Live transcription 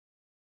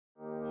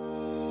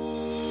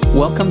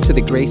Welcome to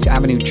the Grace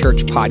Avenue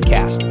Church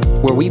podcast,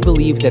 where we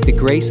believe that the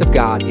grace of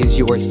God is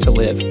yours to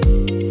live.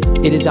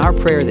 It is our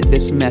prayer that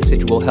this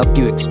message will help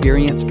you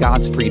experience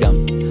God's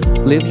freedom,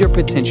 live your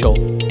potential,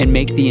 and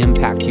make the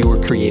impact you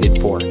were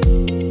created for.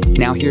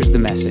 Now here's the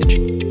message.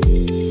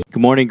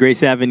 Good morning,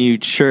 Grace Avenue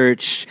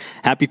Church.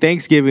 Happy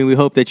Thanksgiving. We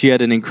hope that you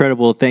had an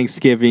incredible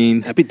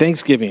Thanksgiving. Happy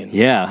Thanksgiving.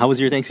 Yeah. How was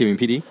your Thanksgiving,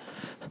 PD?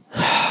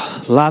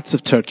 Lots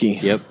of turkey.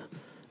 Yep.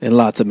 And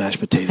lots of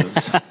mashed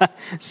potatoes. Same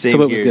So it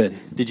here. was good.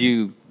 Did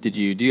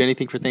you do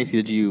anything for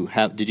Thanksgiving?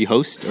 Did you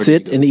host? Or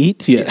Sit did you and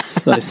eat,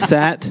 yes. I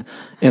sat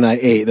and I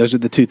ate. Those are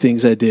the two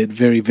things I did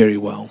very, very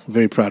well.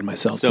 Very proud of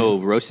myself. So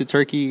too. roasted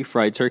turkey,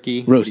 fried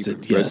turkey?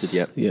 Roasted, yes. Roasted,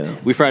 yep. Yeah.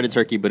 We fried a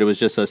turkey, but it was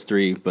just us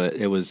three, but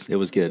it was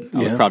good. I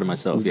was Yeah. proud of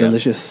myself. It was yeah.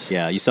 delicious.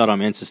 Yeah, you saw it on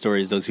my Insta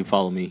stories, those who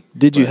follow me.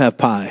 Did you have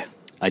pie?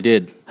 I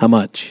did. How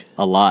much?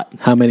 A lot.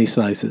 How many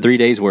slices? 3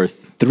 days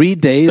worth. 3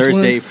 days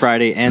Thursday, worth?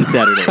 Friday, and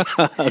Saturday.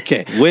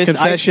 Okay. With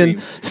confession, ice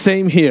cream.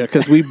 same here,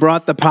 because we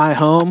brought the pie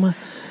home,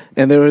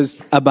 and there was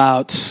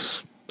about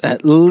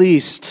at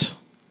least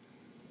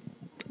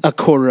a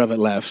quarter of it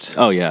left.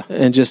 Oh, yeah.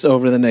 And just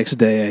over the next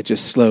day, I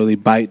just slowly,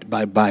 bite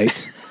by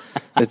bite,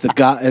 as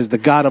the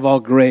God of all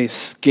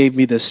grace gave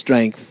me the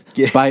strength,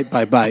 bite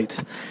by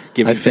bite,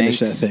 Giving I finished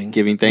thanks, that thing.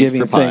 giving thanks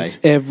for pie. Thanks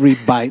every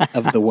bite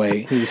of the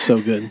way. It was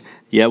so good.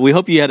 Yeah, we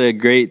hope you had a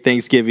great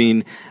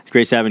Thanksgiving,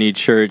 Grace Avenue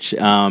Church.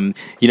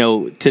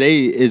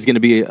 Today is going to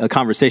be a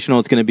conversational.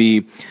 It's going to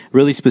be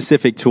really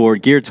specific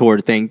geared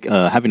toward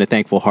having a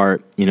thankful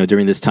heart.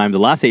 During this time, the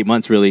last 8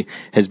 months really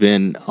has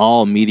been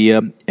all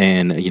media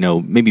and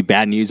maybe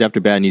bad news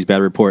after bad news,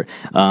 bad report.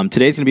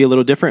 Today's going to be a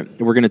little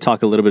different. We're going to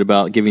talk a little bit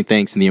about giving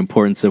thanks and the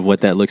importance of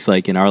what that looks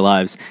like in our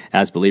lives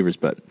as believers.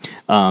 But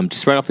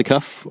just right off the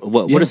cuff,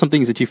 what are some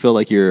things that you feel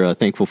like you're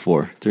thankful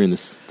for during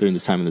this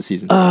time of the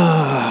season?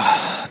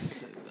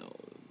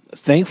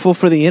 Thankful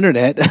for the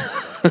internet.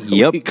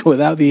 Yep.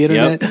 Without the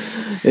internet,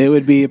 it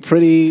would be a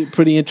pretty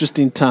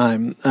interesting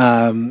time.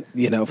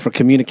 For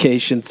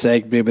communication's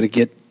sake, be able to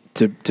get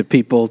to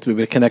people, to be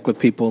able to connect with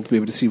people, to be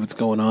able to see what's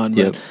going on.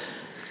 Yep. But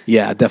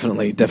yeah,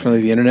 definitely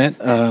the internet.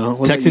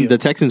 The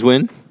Texans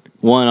won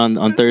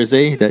on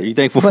Thursday. That you're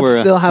thankful but for?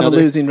 Still have a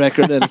losing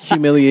record, a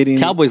humiliating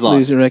Cowboys lost.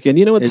 losing record.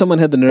 You know what? Someone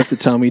had the nerve to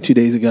tell me 2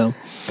 days ago.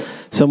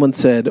 Someone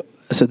said,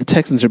 I said, the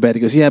Texans are bad.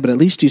 He goes, yeah, but at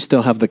least you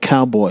still have the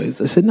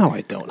Cowboys. I said, no,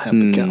 I don't have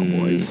the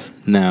Cowboys.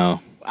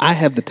 No. I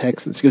have the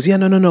Texans. He goes, yeah,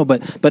 no,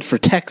 but for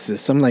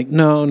Texas. I'm like,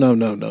 no.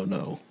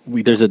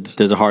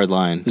 There's a hard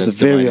line. There's a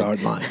very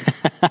hard line.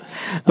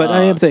 But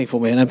I am thankful,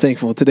 man. I'm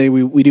thankful. Today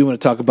we do want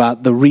to talk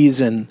about the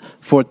reason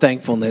for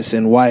thankfulness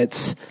and why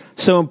it's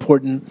so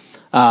important.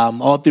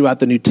 All throughout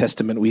the New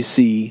Testament, we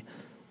see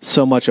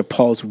so much of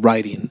Paul's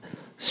writing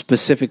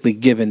specifically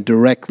given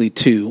directly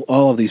to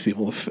all of these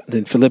people.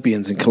 In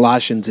Philippians and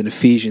Colossians and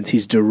Ephesians,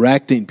 he's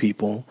directing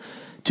people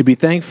to be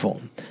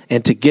thankful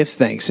and to give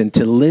thanks and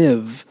to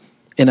live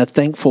in a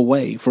thankful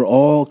way for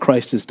all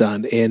Christ has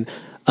done, and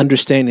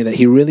understanding that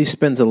he really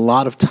spends a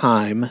lot of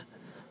time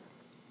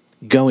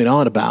going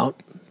on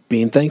about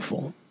being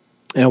thankful.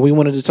 And we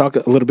wanted to talk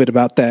a little bit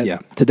about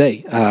that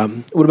today.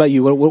 What about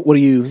you? What are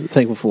you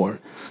thankful for?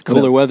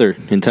 Cooler weather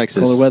in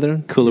Texas.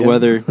 Cooler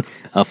weather,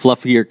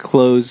 fluffier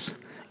clothes,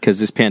 because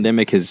this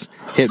pandemic has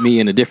hit me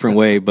in a different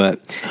way.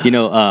 But,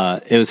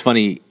 it was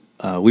funny.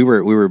 We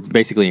were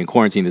basically in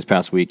quarantine this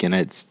past week, and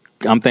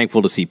I'm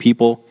thankful to see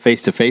people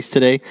face to face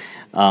today.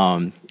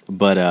 Going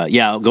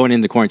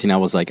into quarantine, I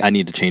was like, I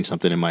need to change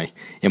something in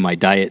my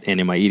diet and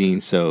in my eating.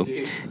 So,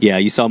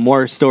 you saw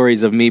more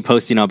stories of me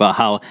posting about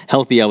how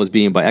healthy I was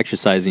being by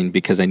exercising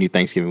because I knew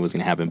Thanksgiving was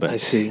going to happen. But I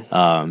see.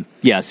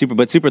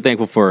 Super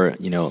thankful for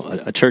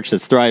a church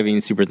that's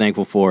thriving. Super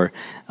thankful for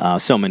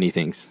so many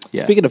things.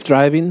 Yeah. Speaking of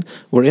thriving,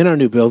 we're in our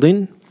new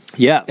building.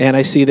 Yeah. And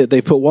I see that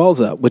they put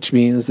walls up, which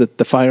means that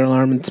the fire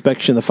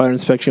inspection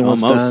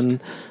was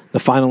done. The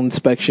final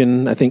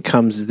inspection, I think,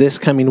 comes this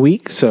coming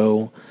week.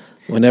 So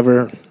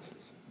whenever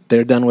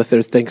they're done with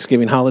their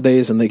Thanksgiving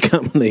holidays and they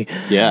come and they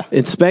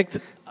inspect,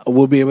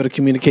 we'll be able to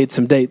communicate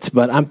some dates.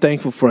 But I'm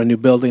thankful for a new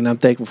building. I'm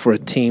thankful for a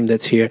team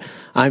that's here.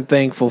 I'm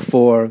thankful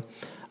for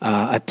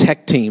a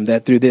tech team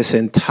that through this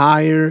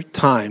entire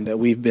time that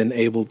we've been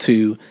able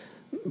to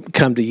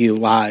come to you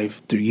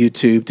live through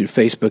YouTube, through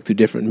Facebook, through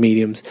different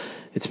mediums.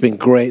 It's been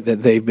great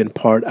that they've been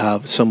part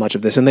of so much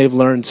of this, and they've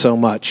learned so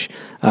much.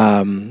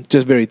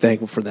 Just very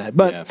thankful for that.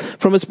 But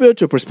from a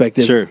spiritual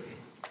perspective, sure.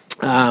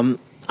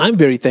 I'm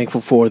very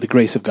thankful for the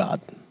grace of God.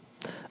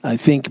 I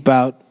think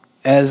about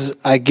as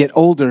I get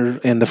older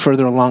and the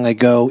further along I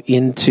go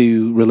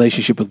into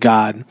relationship with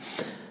God,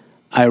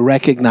 I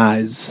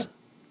recognize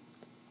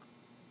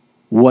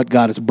what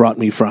God has brought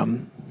me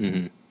from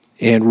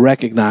and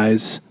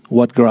recognize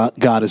what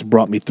God has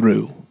brought me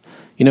through.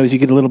 As you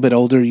get a little bit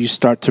older, you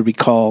start to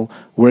recall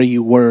where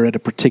you were at a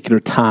particular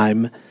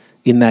time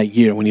in that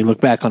year. When you look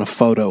back on a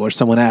photo or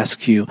someone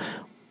asks you,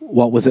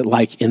 what was it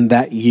like in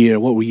that year?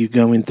 What were you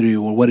going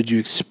through? Or what did you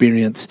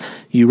experience?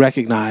 You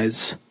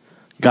recognize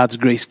God's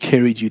grace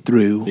carried you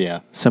through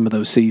some of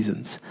those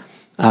seasons.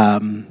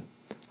 I'm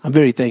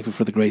very thankful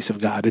for the grace of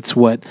God. It's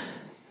what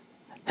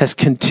has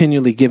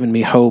continually given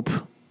me hope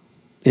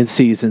in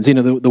seasons.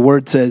 The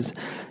word says,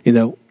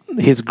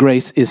 his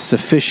grace is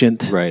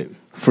sufficient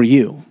for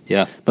you.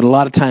 Yeah. But a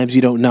lot of times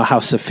you don't know how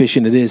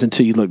sufficient it is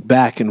until you look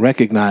back and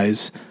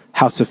recognize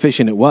how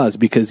sufficient it was,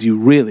 because you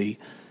really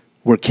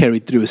were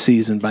carried through a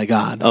season by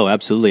God. Oh,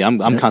 absolutely.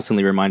 I'm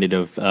constantly reminded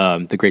of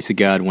the grace of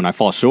God when I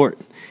fall short.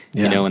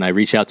 And I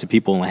reach out to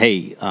people and,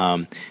 hey,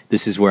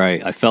 this is where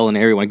I fell in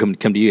an area. When I come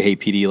to you, hey,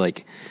 PD,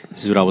 like,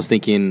 this is what I was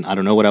thinking. I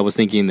don't know what I was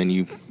thinking. Then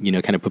you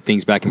kind of put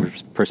things back in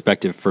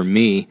perspective. For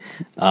me,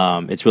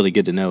 it's really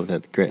good to know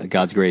that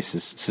God's grace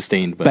is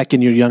sustained. But back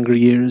in your younger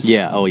years?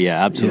 Yeah. Oh,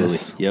 yeah, absolutely.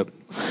 Yes. Yep.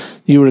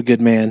 You were a good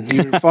man.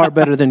 You were far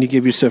better than you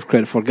give yourself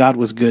credit for. God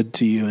was good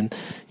to you, and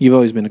you've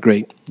always been a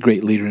great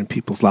leader in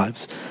people's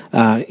lives.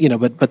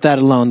 But that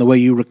alone, the way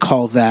you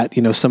recall that,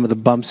 some of the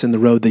bumps in the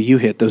road that you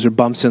hit, those are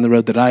bumps in the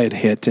road that I had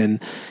hit, and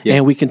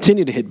we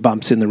continue to hit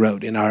bumps in the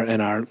road in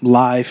our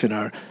life, in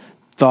our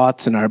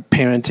thoughts, in our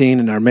parenting,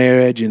 in our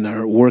marriage, in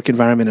our work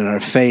environment, in our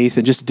faith,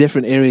 and just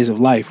different areas of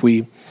life.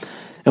 We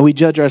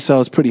judge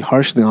ourselves pretty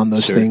harshly on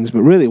those things,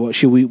 but really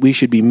what we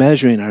should be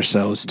measuring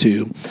ourselves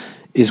to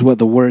is what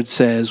the Word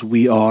says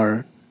we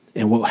are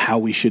and how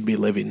we should be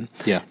living.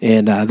 Yeah.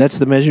 And that's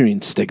the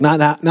measuring stick.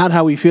 Not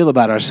how we feel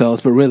about ourselves,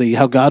 but really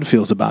how God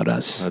feels about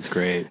us. That's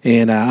great.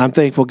 And I'm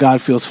thankful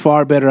God feels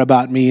far better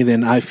about me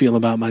than I feel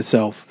about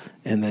myself,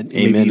 and that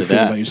maybe you feel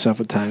about yourself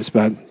at times.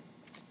 But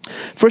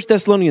 1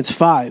 Thessalonians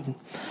 5,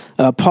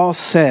 Paul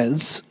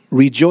says,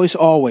 "Rejoice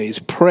always,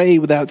 pray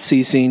without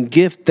ceasing,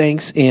 give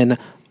thanks in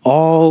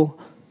all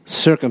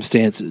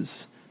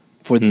circumstances,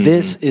 for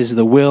this is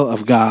the will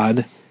of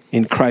God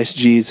in Christ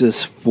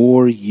Jesus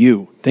for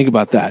you." Think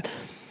about that.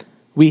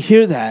 We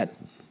hear that,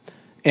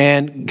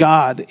 and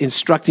God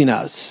instructing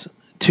us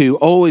to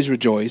always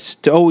rejoice,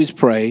 to always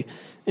pray,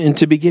 and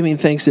to be giving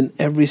thanks in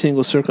every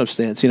single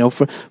circumstance.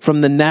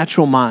 From the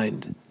natural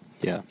mind,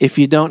 if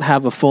you don't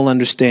have a full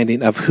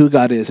understanding of who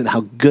God is and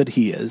how good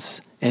He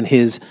is and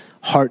His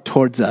heart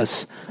towards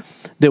us,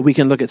 that we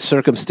can look at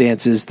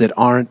circumstances that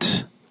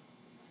aren't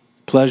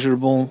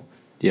pleasurable,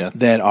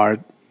 that are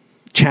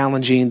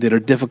challenging, that are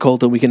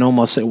difficult, and we can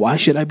almost say, why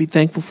should I be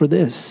thankful for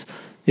this?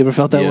 You ever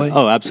felt that way?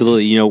 Oh,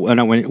 absolutely.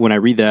 When I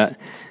read that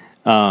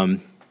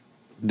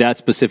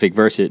specific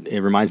verse,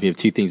 it reminds me of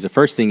two things. The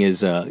first thing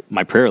is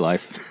my prayer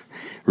life.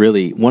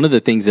 Really, one of the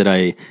things that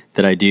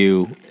I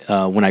do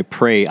when I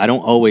pray, I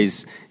don't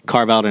always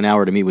carve out an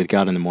hour to meet with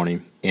God in the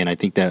morning. And I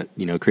think that,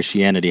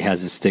 Christianity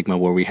has this stigma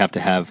where we have to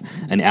have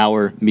an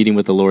hour meeting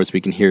with the Lord so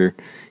we can hear,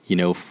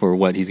 for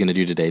what He's going to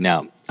do today.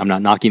 Now, I'm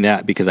not knocking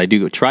that, because I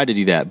do try to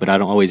do that, but I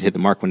don't always hit the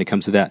mark when it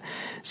comes to that.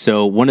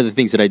 So one of the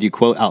things that I do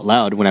quote out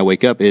loud when I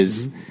wake up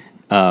is,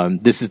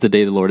 this is the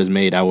day the Lord has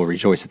made. I will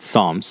rejoice. It's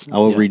Psalms. I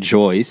will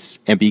rejoice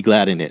and be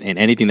glad in it. And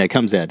anything that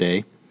comes that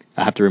day,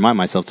 I have to remind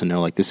myself to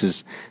know, like, this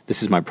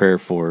is my prayer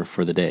for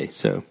the day.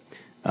 So,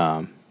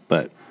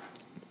 but.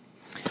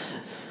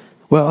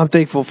 Well, I'm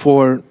thankful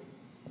for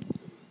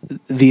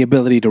the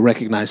ability to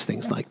recognize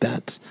things like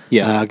that.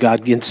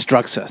 God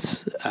instructs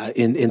us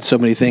in so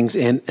many things.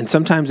 And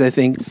sometimes I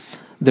think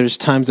there's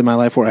times in my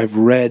life where I've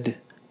read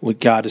what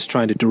God is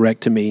trying to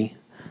direct to me,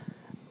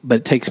 but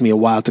it takes me a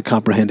while to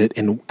comprehend it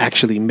and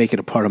actually make it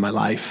a part of my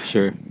life.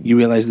 Sure. You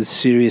realize the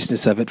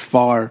seriousness of it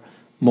far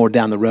more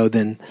down the road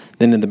than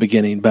in the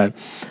beginning. But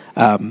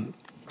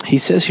he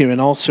says here, in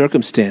all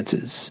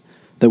circumstances,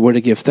 that we're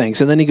to give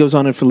thanks. And then he goes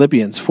on in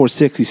Philippians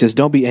 4:6, he says,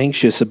 don't be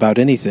anxious about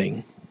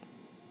anything.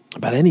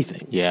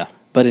 Yeah.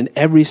 But in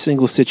every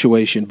single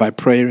situation, by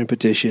prayer and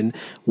petition,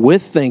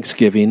 with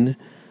thanksgiving,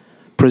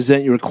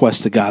 present your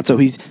request to God. So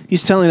he's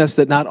telling us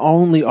that not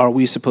only are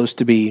we supposed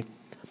to be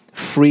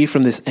free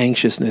from this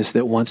anxiousness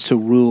that wants to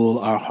rule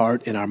our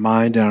heart and our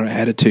mind and our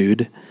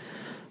attitude,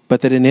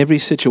 but that in every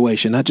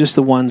situation, not just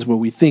the ones where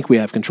we think we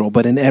have control,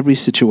 but in every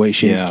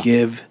situation,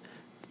 give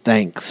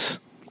thanks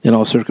in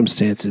all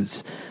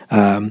circumstances.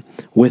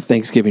 With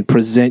thanksgiving,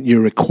 present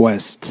your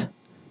request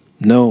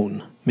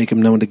make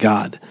them known to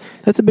God.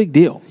 That's a big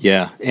deal.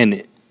 Yeah,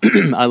 and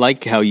I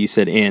like how you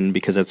said "in,"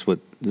 because that's what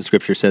the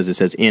Scripture says. It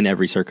says "in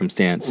every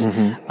circumstance,"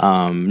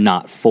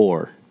 not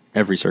 "for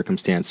every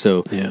circumstance."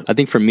 So I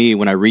think for me,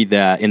 when I read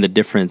that, and the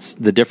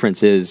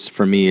difference is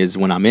for me is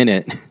when I'm in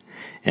it,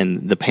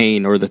 and the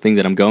pain or the thing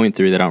that I'm going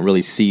through, that I don't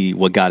really see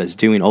what God is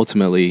doing.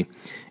 Ultimately,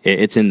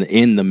 it's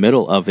in the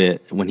middle of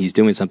it when He's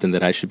doing something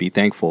that I should be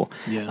thankful.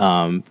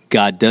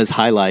 God does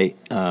highlight,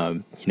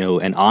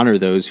 and honor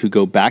those who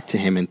go back to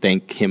Him and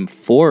thank Him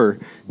for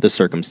the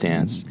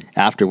circumstance.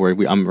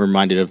 Afterward, I'm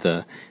reminded of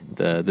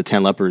the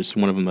 10 lepers.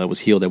 One of them that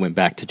was healed that went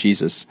back to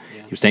Jesus.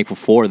 He was thankful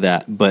for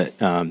that. But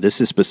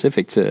this is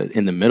specific to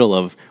in the middle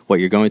of what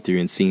you're going through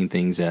and seeing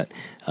things that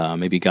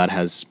maybe God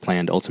has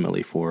planned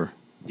ultimately for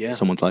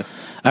someone's life.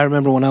 I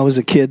remember when I was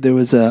a kid, there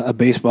was a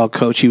baseball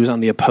coach. He was on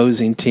the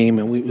opposing team,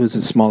 and it was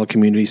a smaller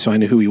community, so I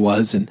knew who he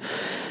was. And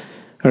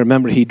I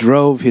remember he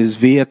drove his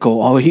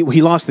vehicle.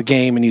 He lost the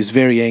game, and he was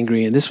very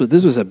angry. And this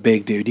was a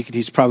big dude.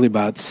 He's probably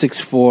about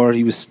 6'4".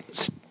 He was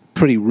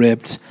pretty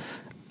ripped,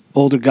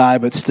 older guy,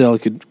 but still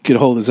could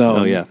hold his own.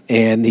 Oh yeah.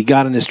 And he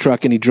got in his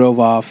truck and he drove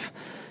off.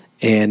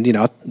 And,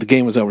 the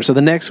game was over. So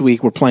the next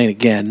week we're playing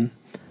again,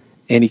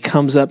 and he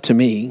comes up to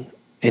me,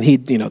 and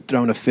he'd,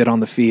 thrown a fit on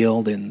the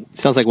field. And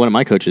sounds like one of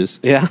my coaches.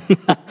 Yeah.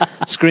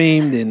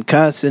 Screamed and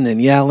cussing and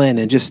yelling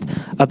and just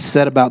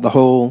upset about the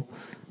whole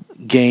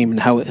game and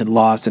how it had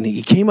lost. And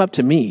he came up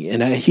to me,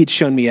 and he'd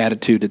shown me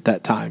attitude at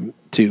that time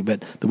too,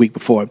 but the week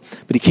before.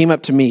 But he came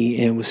up to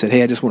me and said,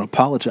 "Hey, I just want to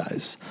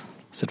apologize." I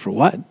said, "For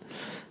what?"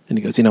 And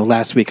he goes,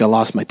 "Last week I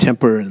lost my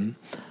temper, and,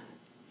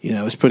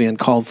 it was pretty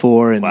uncalled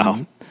for. And,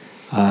 wow.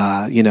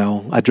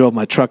 I drove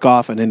my truck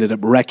off and ended up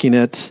wrecking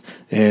it,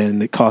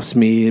 and it cost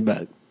me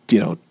about,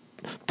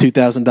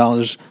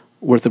 $2,000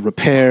 worth of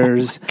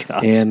repairs." Oh,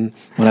 and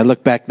when I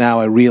look back now,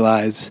 I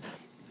realize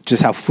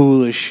just how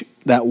foolish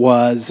that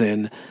was,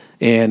 and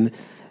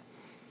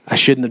I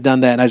shouldn't have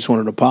done that, and I just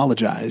wanted to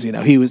apologize.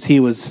 He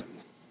was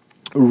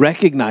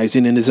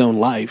recognizing in his own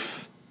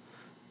life,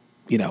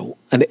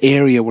 an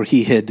area where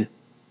he had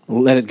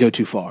let it go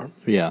too far.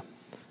 Yeah.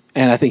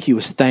 And I think he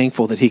was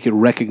thankful that he could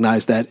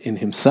recognize that in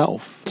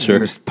himself. Sure.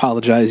 He was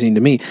apologizing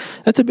to me.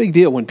 That's a big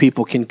deal when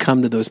people can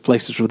come to those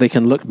places where they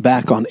can look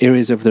back on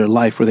areas of their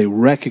life where they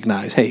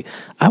recognize, hey,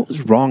 I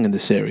was wrong in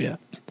this area.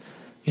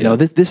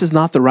 This is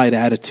not the right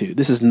attitude.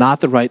 This is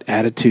not the right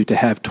attitude to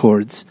have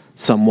towards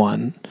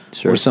someone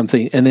or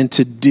something. And then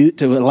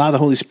to allow the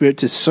Holy Spirit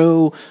to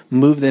so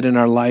move that in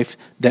our life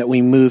that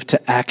we move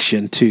to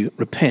action, to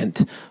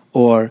repent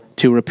or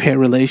to repair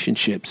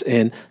relationships.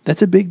 And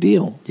that's a big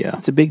deal. Yeah.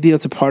 It's a big deal.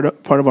 It's a part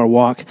of our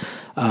walk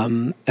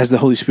as the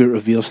Holy Spirit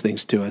reveals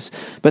things to us.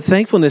 But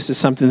thankfulness is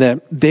something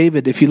that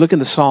David, if you look in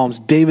the Psalms,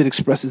 David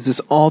expresses this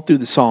all through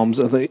the Psalms.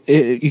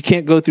 You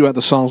can't go throughout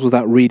the Psalms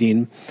without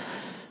reading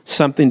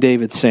something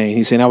David's saying.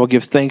 He's saying, "I will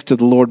give thanks to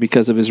the Lord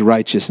because of his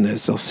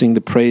righteousness. I'll sing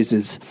the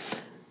praises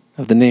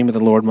of the name of the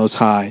Lord Most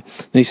High."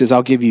 And he says,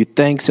 "I'll give you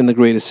thanks in the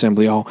great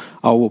assembly. I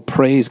will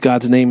praise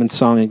God's name in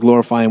song and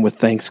glorify him with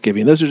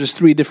thanksgiving." Those are just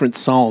three different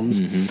psalms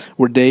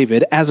where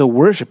David, as a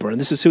worshiper, and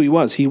this is who he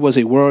was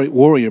a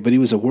warrior, but he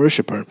was a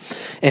worshiper,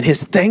 and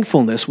his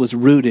thankfulness was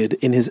rooted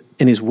in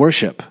his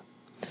worship.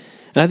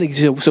 And I think,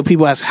 so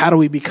people ask, how do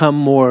we become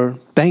more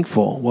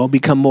thankful? Well,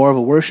 become more of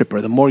a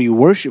worshiper. The more you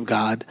worship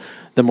God,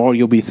 the more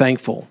you'll be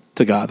thankful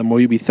to God, the more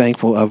you'll be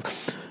thankful of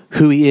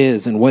who he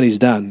is and what he's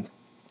done.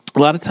 A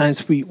lot of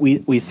times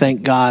we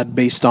thank God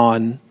based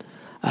on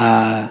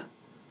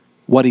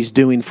what he's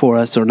doing for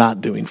us or not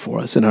doing for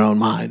us in our own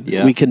mind.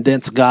 Yeah. We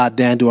condense God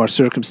down to our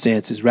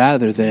circumstances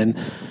rather than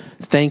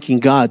thanking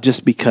God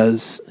just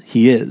because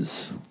he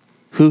is,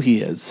 who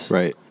he is.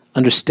 Right.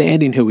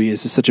 Understanding who he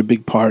is such a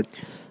big part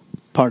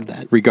of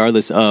that.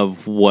 Regardless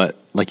of what,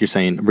 like you're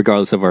saying,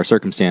 regardless of our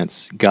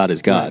circumstance, God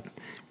is God.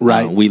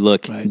 Right. We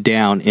look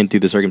down in through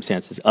the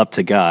circumstances up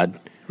to God.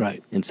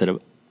 Right. Instead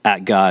of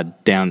at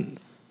God down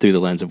through the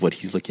lens of what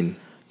he's looking.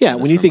 Yeah,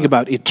 when you think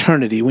about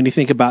eternity, when you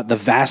think about the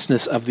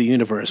vastness of the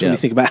universe, when you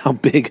think about how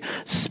big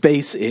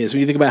space is, when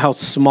you think about how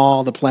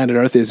small the planet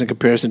Earth is in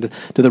comparison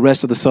to the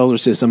rest of the solar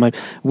system,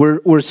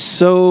 we're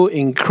so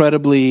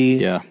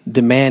incredibly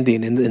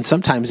demanding and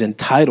sometimes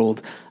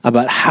entitled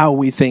about how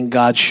we think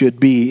God should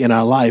be in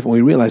our life. And we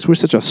realize we're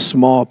such a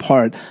small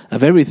part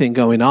of everything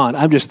going on.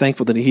 I'm just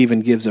thankful that he even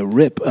gives a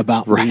rip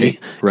about me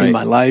in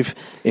my life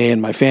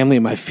and my family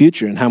and my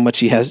future and how much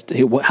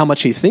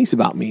he thinks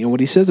about me and what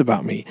he says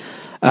about me.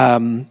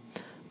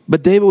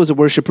 But David was a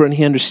worshiper, and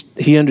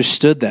he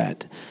understood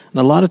that.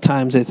 And a lot of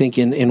times, I think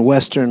in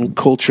Western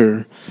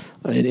culture,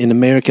 in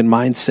American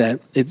mindset,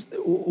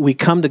 we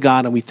come to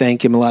God and we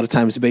thank him a lot of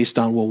times based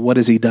on, well, what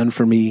has he done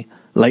for me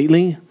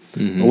lately?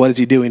 Mm-hmm. Or what is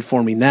he doing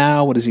for me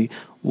now? What has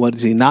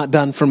he not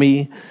done for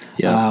me?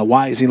 Yeah.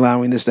 Why is he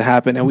allowing this to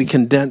happen? And we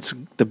condense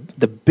the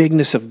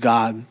bigness of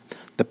God,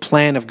 the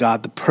plan of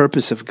God, the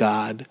purpose of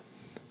God,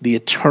 the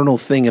eternal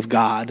thing of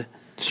God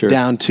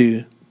down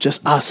to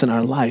just us in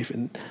our life.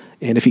 And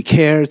if he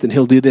cares, then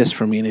he'll do this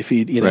for me. And if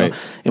he,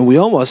 and we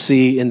almost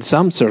see in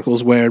some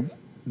circles where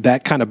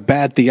that kind of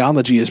bad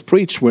theology is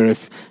preached, where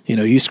if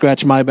you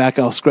scratch my back,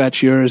 I'll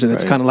scratch yours, and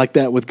it's kind of like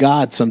that with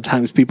God.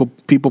 Sometimes people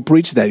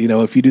preach that,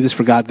 if you do this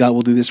for God, God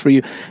will do this for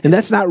you, and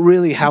that's not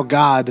really how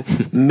God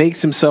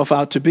makes himself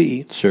out to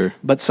be. Sure,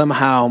 but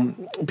somehow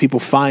people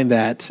find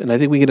that, and I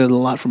think we get it a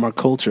lot from our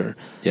culture.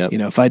 Yep.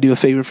 If I do a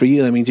favor for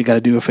you, that means you got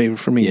to do a favor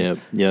for me.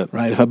 Yep.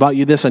 Right. If I bought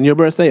you this on your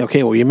birthday,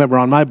 okay, well, you remember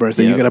on my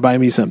birthday, you got to buy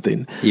me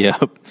something.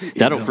 Yep.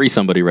 That'll free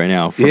somebody right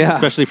now.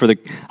 Especially for the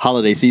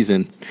holiday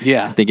season.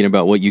 Yeah. Thinking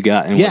about what you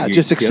got. And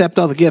just accept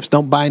all the gifts.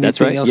 Don't buy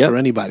anything else for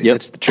anybody.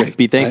 That's the trick.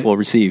 Be thankful,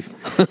 receive.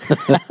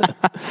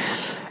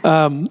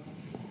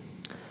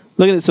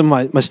 Looking at some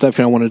of my stuff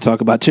here I wanted to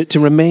talk about. To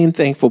remain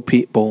thankful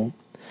people,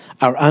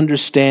 our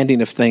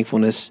understanding of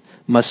thankfulness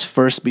must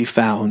first be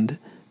found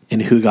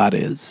in who God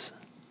is.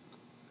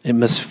 It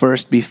must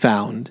first be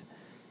found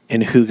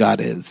in who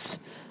God is.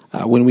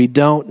 When we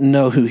don't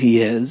know who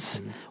he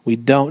is, we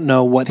don't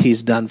know what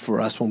he's done for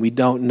us, when we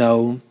don't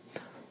know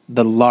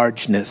the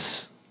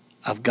largeness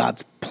of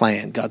God's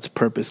plan, God's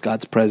purpose,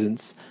 God's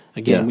presence,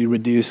 again, we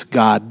reduce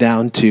God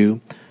down to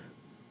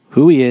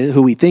who he is,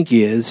 who we think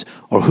he is,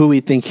 or who we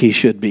think he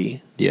should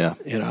be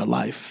in our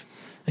life.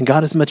 And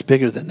God is much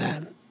bigger than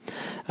that.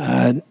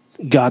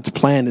 God's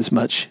plan is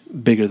much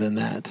bigger than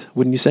that.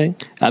 Wouldn't you say?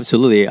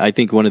 Absolutely. I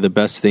think one of the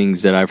best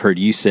things that I've heard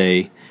you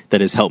say that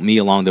has helped me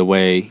along the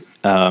way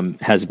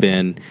has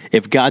been,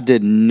 if God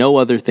did no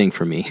other thing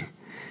for me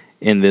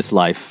in this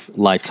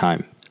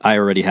lifetime, I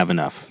already have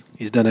enough.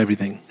 He's done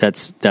everything.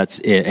 That's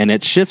it. And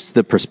it shifts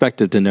the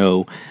perspective to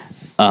know,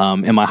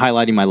 am I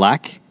highlighting my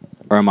lack,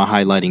 or am I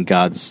highlighting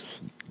God's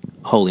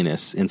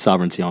holiness and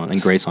sovereignty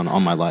and grace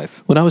on my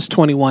life? When I was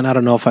 21, I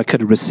don't know if I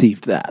could have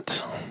received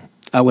that.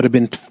 I would have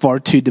been far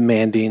too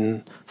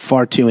demanding,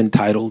 far too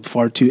entitled,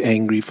 far too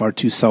angry, far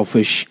too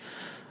selfish,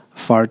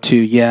 far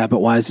too, but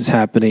why is this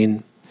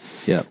happening?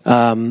 Yeah.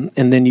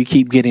 And then you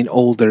keep getting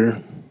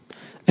older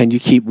and you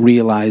keep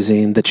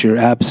realizing that you're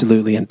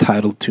absolutely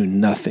entitled to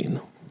nothing.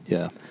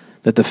 Yeah.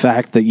 That the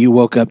fact that you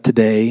woke up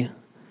today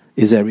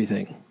is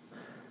everything.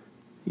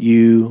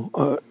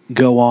 You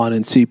go on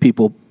and see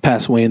people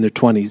pass away in their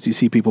 20s. You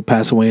see people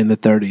pass away in their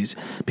 30s.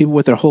 People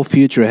with their whole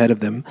future ahead of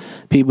them.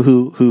 People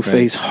who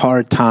face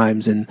hard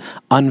times and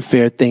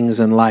unfair things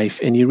in life.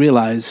 And you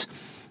realize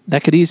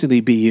that could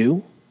easily be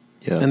you.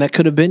 Yeah. And that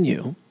could have been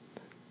you.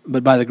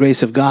 But by the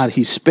grace of God,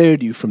 he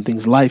spared you from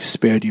things. Life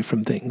spared you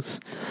from things.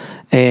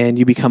 And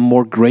you become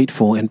more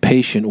grateful and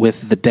patient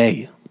with the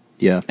day.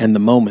 Yeah. And the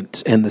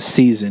moment and the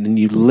season, and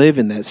you live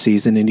in that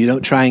season, and you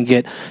don't try and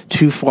get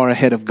too far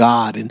ahead of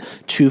God and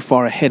too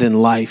far ahead in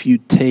life. You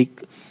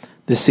take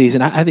the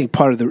season. I think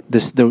part of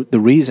the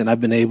reason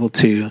I've been able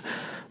to,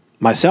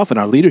 myself and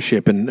our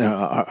leadership and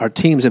our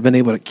teams have been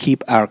able to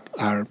keep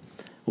our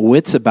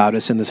wits about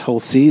us in this whole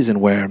season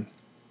where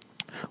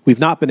we've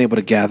not been able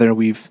to gather,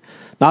 we've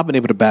not been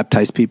able to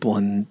baptize people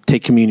and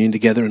take communion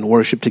together and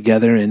worship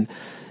together and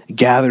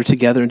gather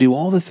together and do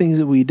all the things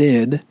that we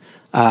did.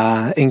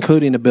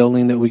 Including a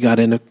building that we got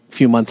in a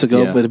few months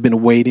ago, but have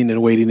been waiting, at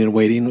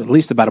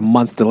least about a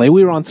month delay.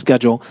 We were on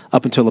schedule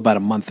up until about a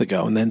month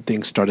ago, and then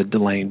things started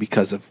delaying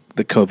because of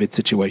the COVID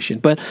situation.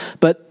 But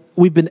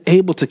we've been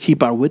able to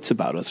keep our wits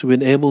about us. We've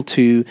been able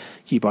to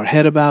keep our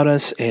head about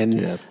us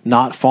and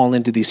not fall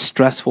into these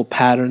stressful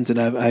patterns. And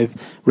I've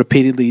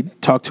repeatedly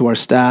talked to our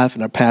staff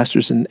and our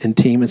pastors and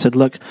team and said,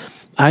 look,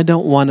 I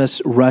don't want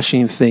us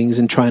rushing things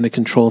and trying to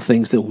control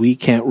things that we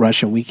can't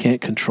rush and we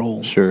can't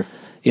control. Sure.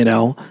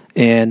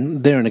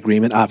 And they're in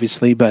agreement,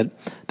 obviously, but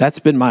that's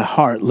been my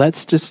heart.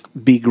 Let's just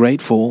be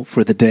grateful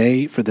for the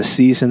day, for the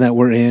season that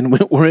we're in.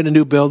 We're in a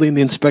new building.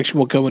 The inspection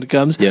will come when it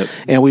comes. Yep.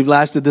 And we've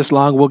lasted this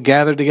long. We'll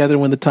gather together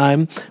when the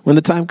time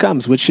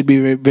comes, which should be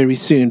very, very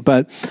soon.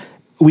 But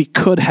we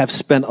could have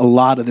spent a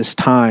lot of this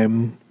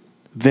time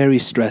very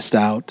stressed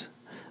out,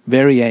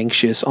 very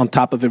anxious, on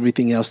top of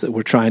everything else that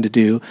we're trying to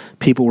do.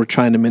 People we're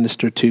trying to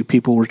minister to,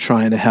 people we're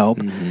trying to help.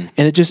 Mm-hmm.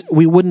 And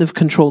we wouldn't have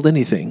controlled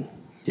anything.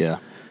 Yeah.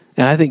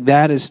 And I think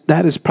that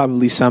is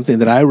probably something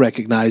that I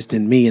recognized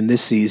in me in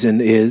this season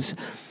is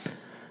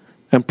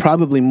I'm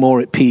probably more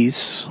at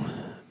peace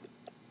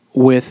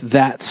with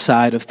that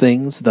side of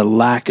things, the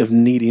lack of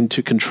needing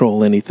to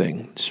control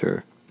anything.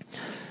 Sure.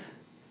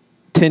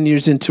 10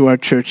 years into our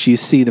church, you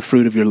see the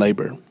fruit of your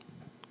labor.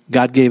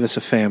 God gave us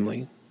a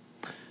family.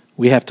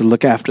 We have to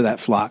look after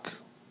that flock.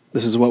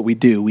 This is what we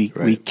do.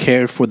 We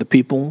care for the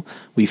people.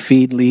 We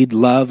feed, lead,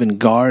 love, and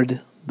guard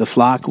the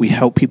flock. We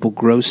help people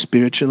grow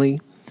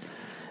spiritually.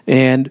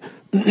 And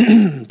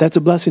that's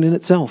a blessing in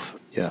itself.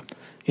 Yeah.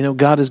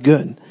 God is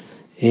good.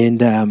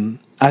 And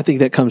I think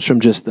that comes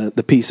from just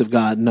the peace of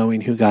God,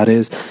 knowing who God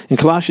is. In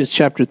Colossians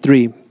chapter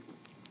 3,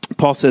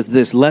 Paul says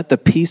this, let the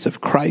peace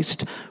of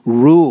Christ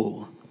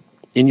rule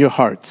in your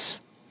hearts,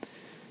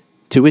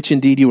 to which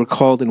indeed you were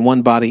called in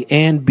one body,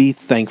 and be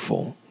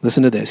thankful.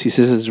 Listen to this. He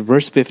says in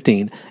verse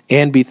 15,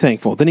 and be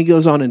thankful. Then he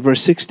goes on in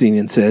verse 16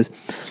 and says,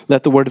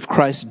 let the word of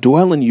Christ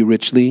dwell in you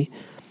richly,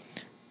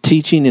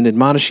 teaching and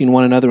admonishing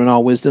one another in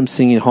all wisdom,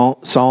 singing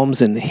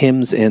psalms and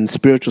hymns and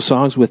spiritual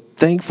songs with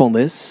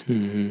thankfulness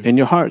in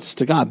your hearts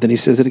to God. Then he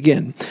says it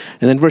again.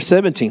 And then verse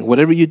 17,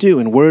 whatever you do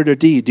in word or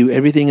deed, do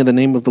everything in the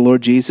name of the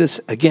Lord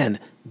Jesus. Again,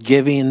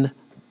 giving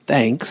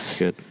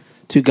thanks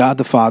to God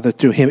the Father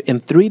through him. In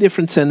 3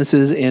 different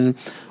sentences in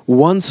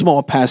one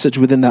small passage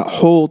within that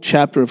whole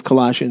chapter of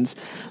Colossians,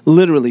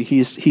 literally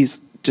he's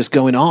just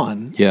going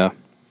on. Yeah.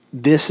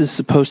 This is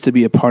supposed to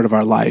be a part of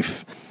our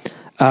life.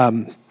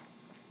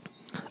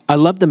 I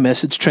love the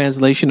Message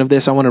translation of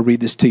this. I want to read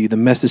this to you, the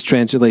Message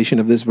translation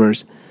of this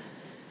verse.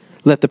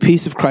 Let the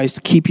peace of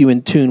Christ keep you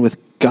in tune with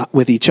God,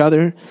 with each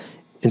other,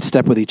 in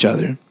step with each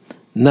other.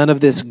 None of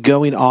this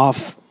going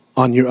off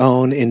on your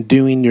own and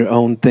doing your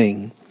own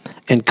thing.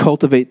 And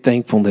cultivate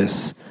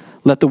thankfulness.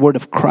 Let the word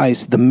of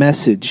Christ, the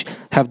Message,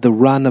 have the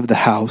run of the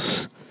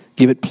house.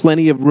 Give it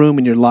plenty of room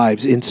in your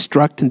lives.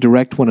 Instruct and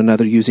direct one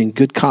another using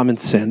good common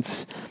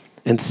sense.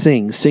 And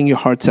sing your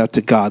hearts out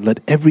to God. Let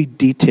every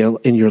detail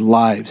in your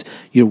lives,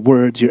 your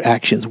words, your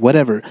actions,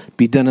 whatever,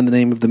 be done in the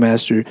name of the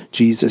Master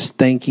Jesus,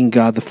 thanking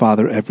God the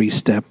Father every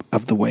step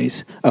of the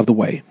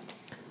way.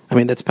 I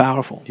mean, that's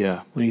powerful.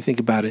 Yeah. When you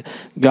think about it,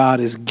 God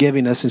is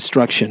giving us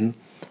instruction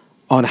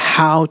on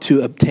how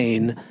to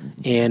obtain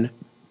and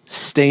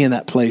stay in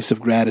that place of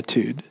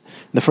gratitude.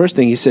 The first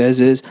thing he says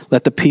is,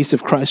 let the peace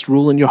of Christ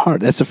rule in your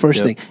heart. That's the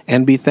first thing.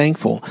 And be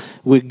thankful.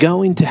 We're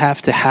going to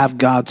have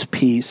God's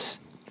peace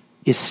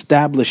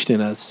established in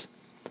us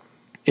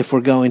if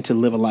we're going to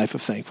live a life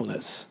of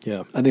thankfulness.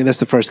 Yeah. I think that's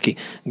the first key.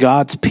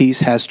 God's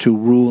peace has to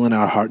rule in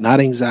our heart, not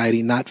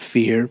anxiety, not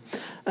fear,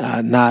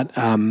 not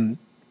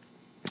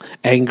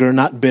anger,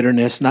 not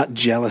bitterness, not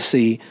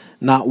jealousy,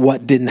 not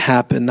what didn't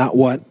happen, not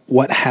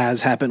what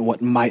has happened,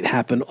 what might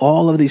happen.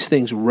 All of these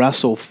things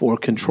wrestle for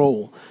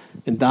control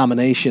and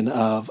domination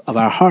of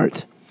our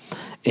heart.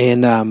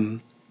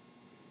 And,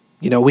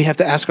 we have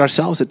to ask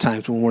ourselves at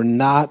times when we're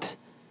not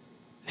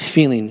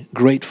feeling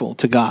grateful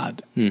to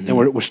God, and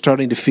we're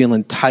starting to feel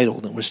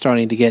entitled, and we're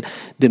starting to get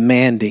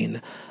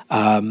demanding.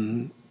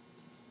 We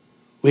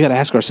got to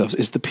ask ourselves: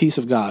 is the peace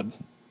of God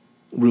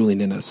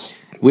ruling in us?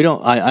 We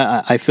don't.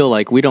 I feel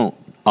like we don't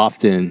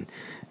often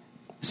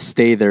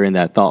stay there in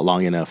that thought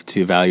long enough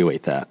to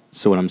evaluate that.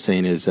 So what I'm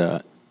saying is,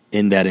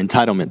 in that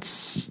entitlement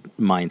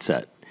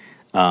mindset,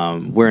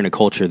 we're in a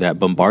culture that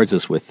bombards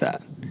us with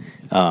that.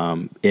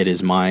 It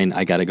is mine.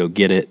 I got to go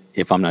get it.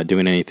 If I'm not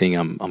doing anything,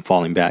 I'm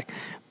falling back.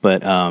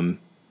 But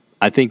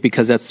I think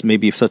because that's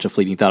maybe such a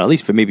fleeting thought, at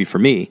least for me,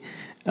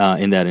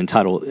 in that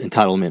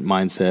entitlement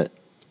mindset,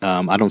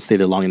 I don't stay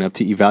there long enough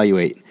to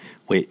evaluate.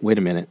 Wait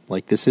a minute.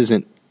 Like, this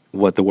isn't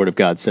what the Word of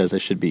God says I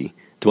should be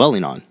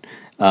dwelling on.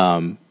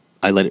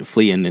 I let it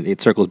flee, and it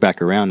circles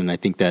back around. And I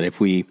think that if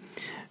we,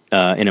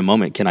 in a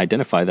moment, can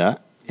identify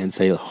that and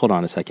say, "Hold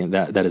on a second,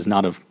 that is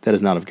not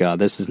of God.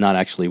 This is not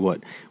actually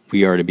what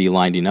we are to be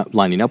lining up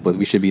with.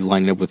 We should be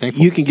lining up with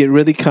thankfulness." You can get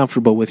really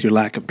comfortable with your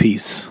lack of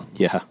peace.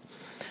 Yeah.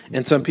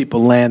 And some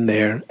people land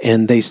there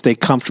and they stay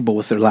comfortable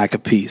with their lack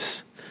of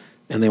peace.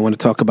 And they want to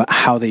talk about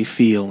how they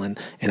feel and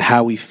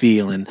how we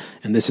feel and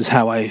this is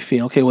how I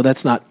feel. Okay, well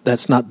that's not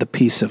the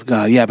peace of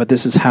God. Yeah, but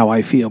this is how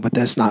I feel, but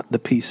that's not the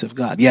peace of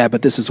God. Yeah,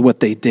 but this is what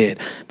they did,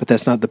 but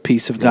that's not the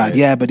peace of God. Right.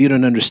 Yeah, but you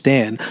don't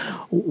understand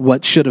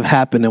what should have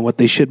happened and what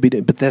they should be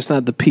doing. But that's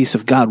not the peace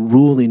of God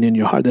ruling in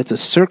your heart. That's a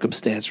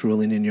circumstance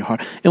ruling in your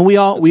heart. And we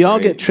all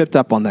get tripped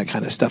up on that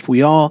kind of stuff.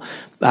 We all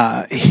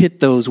hit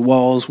those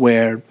walls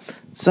where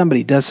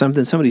somebody does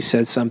something, somebody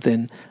says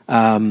something.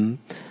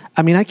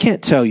 I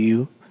can't tell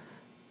you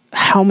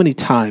how many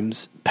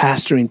times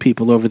pastoring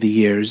people over the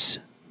years,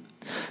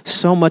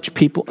 so much of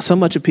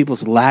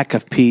people's lack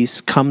of peace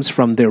comes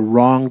from their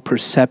wrong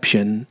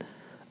perception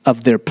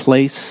of their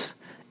place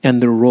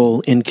and their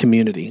role in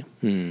community.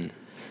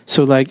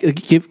 So, like, I'll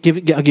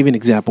give you an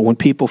example. When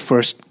people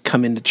first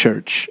come into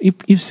church,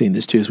 you've seen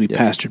this too as we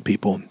pastored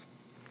people.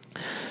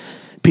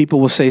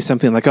 People will say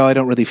something like, "Oh, I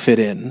don't really fit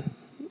in."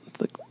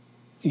 It's like,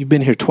 you've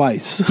been here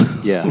twice.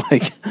 Yeah.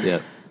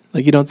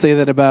 Like, you don't say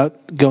that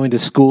about going to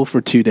school for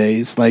 2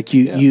 days. Like,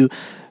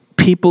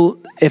 people,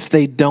 if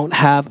they don't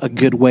have a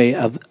good way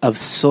of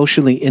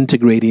socially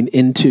integrating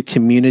into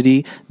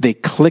community, they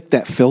click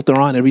that filter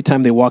on every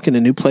time they walk into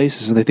new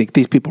places, and they think,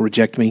 these people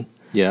reject me.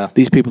 Yeah.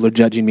 These people are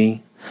judging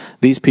me.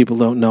 These people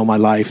don't know my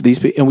life.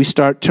 And we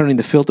start turning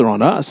the filter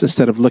on us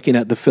instead of looking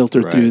at the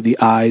filter through the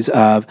eyes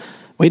of,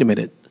 wait a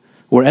minute,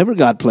 wherever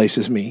God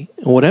places me,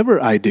 and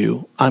whatever I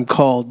do, I'm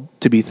called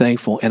to be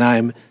thankful, and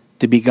I'm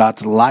to be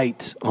God's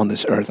light on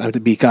this earth. I'm to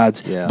be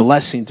God's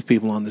blessing to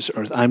people on this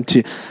earth.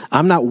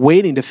 I'm not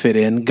waiting to fit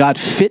in. God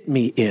fit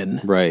me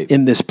in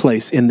this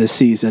place, in this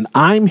season.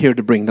 I'm here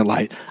to bring the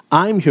light.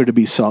 I'm here to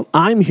be salt.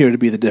 I'm here to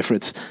be the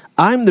difference.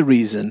 I'm the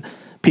reason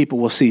people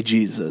will see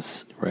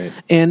Jesus. Right.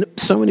 And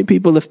so many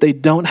people, if they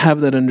don't have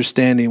that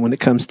understanding when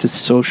it comes to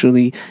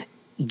socially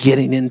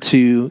getting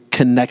into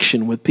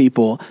connection with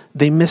people,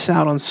 they miss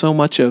out on so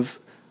much of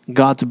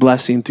God's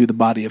blessing through the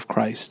body of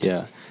Christ.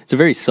 Yeah. It's a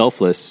very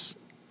selfless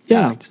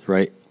act,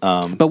 right?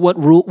 But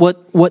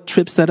what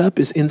trips that up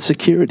is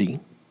insecurity.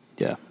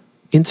 Yeah.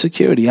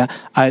 Insecurity.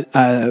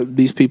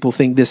 These people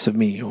think this of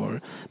me,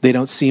 or they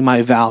don't see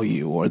my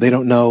value, or they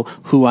don't know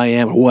who I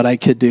am or what I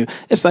could do.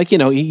 It's like,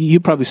 you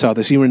probably saw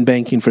this. You were in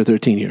banking for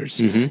 13 years.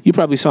 Mm-hmm. You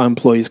probably saw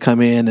employees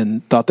come in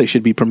and thought they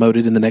should be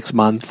promoted in the next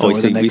month.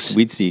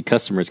 We'd see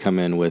customers come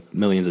in with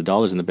millions of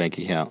dollars in the bank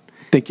account.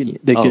 Thinking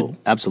they could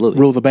absolutely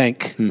rule the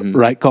bank,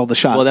 right? Call the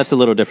shots. Well, that's a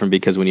little different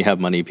because when you have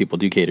money, people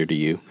do cater to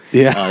you.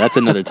 Yeah. That's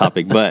another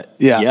topic. But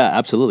yeah,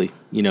 absolutely.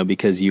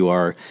 Because you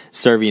are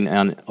serving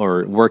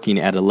or working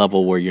at a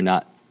level where you're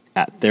not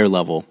at their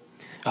level.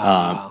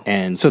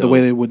 And so the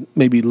way they would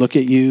maybe look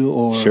at you,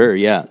 or sure,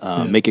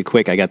 make it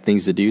quick. I got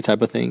things to do,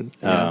 type of thing.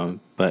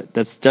 But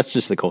that's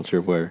just the culture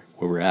of where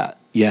we're at.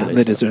 Yeah,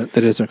 that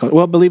is our culture.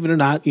 Well, believe it or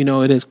not,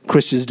 it is.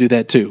 Christians do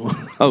that too.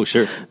 Oh,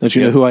 sure. Don't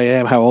you know who I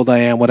am, how old I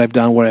am, what I've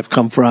done, where I've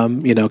come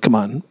from? Come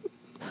on.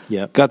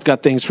 Yeah, God's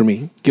got things for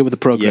me. Get with the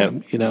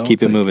program.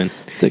 Keep it moving.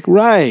 It's like,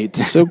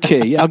 right,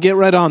 okay, I'll get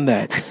right on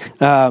that.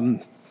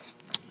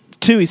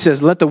 2, he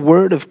says, let the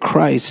word of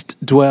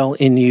Christ dwell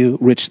in you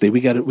richly.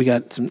 We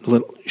got some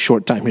little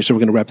short time here, so we're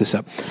going to wrap this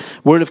up.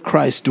 Word of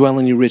Christ dwell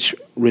in you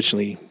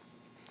richly.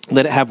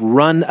 Let it have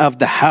run of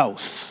the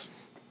house.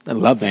 I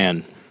love that.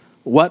 Man.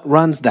 What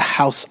runs the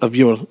house of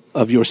your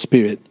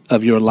spirit,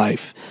 of your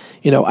life?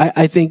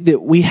 I think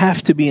that we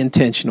have to be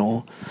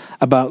intentional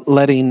about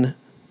letting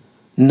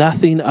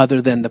nothing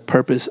other than the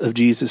purpose of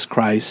Jesus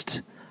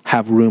Christ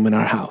have room in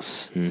our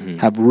house,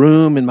 have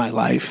room in my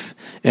life,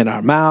 in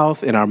our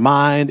mouth, in our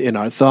mind, in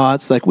our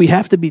thoughts. Like, we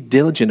have to be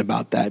diligent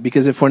about that,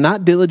 because if we're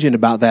not diligent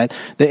about that,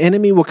 the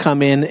enemy will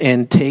come in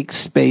and take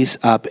space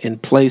up in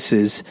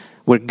places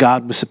where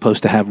God was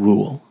supposed to have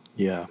rule.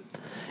 Yeah.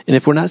 And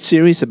if we're not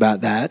serious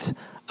about that,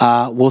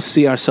 we'll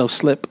see ourselves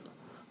slip.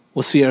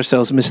 We'll see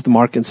ourselves miss the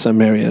mark in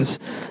some areas.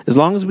 As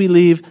long as we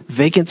leave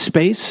vacant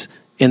space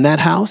in that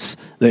house,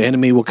 the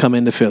enemy will come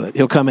in to fill it.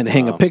 He'll come and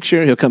hang a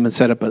picture. He'll come and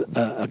set up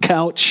a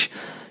couch.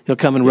 He'll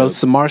come and roast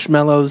some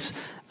marshmallows.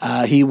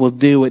 He will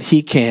do what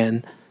he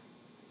can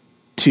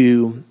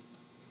to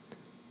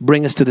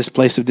bring us to this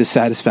place of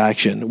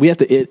dissatisfaction. We have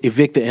to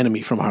evict the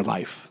enemy from our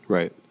life.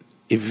 Right.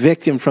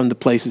 Evict him from the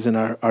places in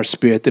our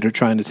spirit that are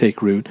trying to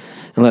take root,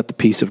 and let the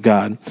peace of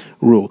God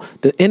rule.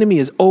 The enemy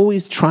is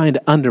always trying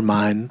to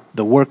undermine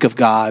the work of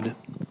God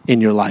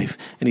in your life.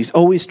 And he's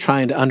always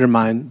trying to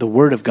undermine the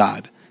word of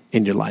God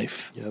in your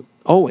life. Yep.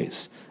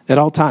 Always. At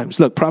all times.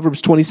 Look,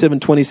 Proverbs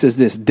 27:20 says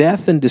this: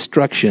 death and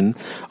destruction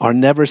are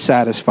never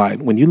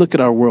satisfied. When you look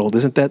at our world,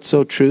 isn't that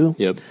so true?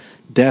 Yep.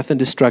 Death and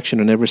destruction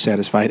are never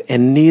satisfied,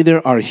 and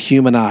neither are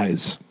human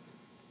eyes.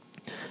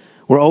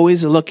 We're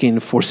always looking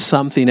for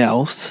something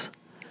else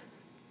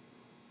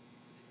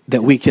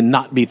that we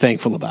cannot be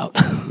thankful about.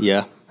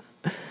 Yeah.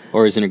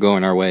 Or isn't it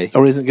going our way?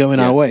 Or isn't going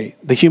our way.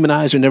 The human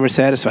eyes are never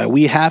satisfied.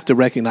 We have to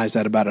recognize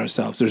that about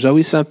ourselves. There's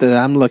always something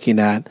that I'm looking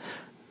at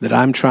that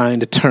I'm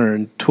trying to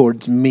turn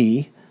towards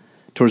me,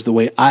 towards the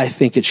way I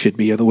think it should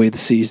be, or the way the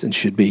season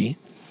should be.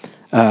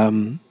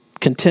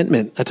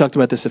 Contentment. I talked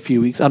about this a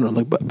few weeks, I don't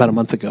know, like about a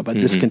month ago, about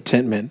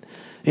discontentment.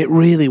 It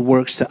really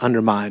works to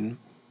undermine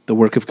the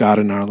work of God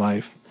in our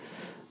life.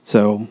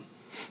 So,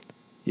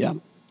 yeah.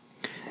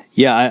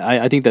 Yeah,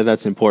 I think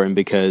that's important,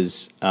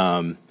 because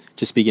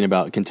just speaking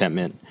about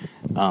contentment,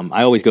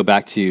 I always go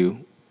back to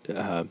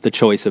the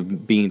choice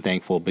of being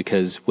thankful,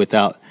 because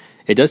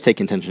it does take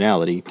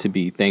intentionality to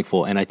be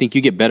thankful. And I think you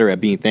get better at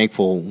being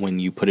thankful when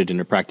you put it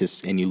into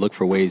practice and you look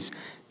for ways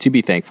to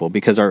be thankful,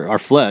 because our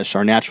flesh,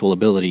 our natural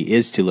ability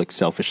is to look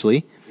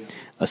selfishly.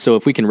 So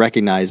if we can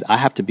recognize, I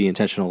have to be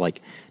intentional, like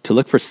to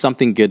look for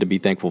something good to be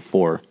thankful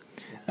for,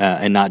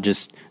 and not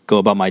just go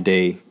about my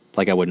day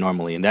like I would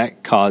normally. And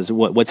that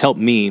what's helped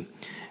me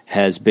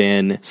has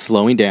been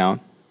slowing down,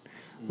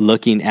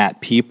 looking at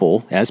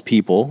people as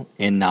people,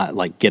 and not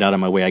like, get out of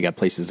my way, I got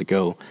places to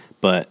go.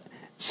 But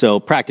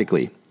so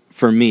practically,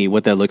 for me,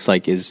 what that looks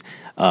like is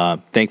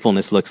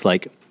thankfulness looks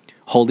like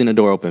holding a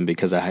door open,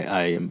 because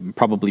I am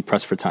probably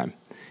pressed for time.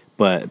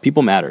 But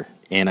people matter.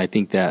 And I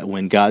think that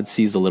when God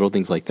sees the little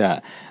things like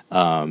that,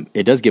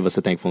 it does give us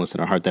a thankfulness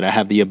in our heart that I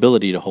have the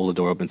ability to hold the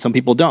door open. Some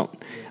people don't.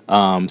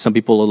 Some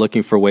people are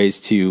looking for ways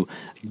to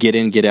get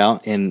in, get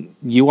out. And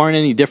you aren't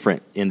any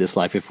different in this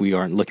life if we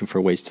aren't looking for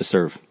ways to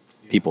serve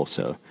people.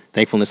 So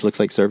thankfulness looks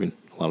like serving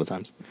a lot of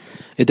times.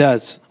 It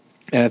does.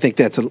 And I think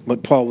that's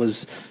what Paul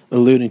was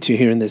alluding to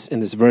here in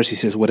this verse. He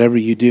says, whatever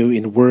you do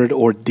in word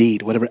or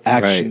deed, whatever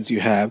actions you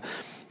have,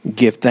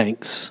 give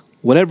thanks.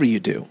 Whatever you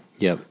do.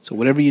 Yep. So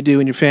whatever you do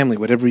in your family,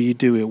 whatever you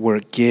do at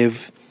work,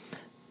 give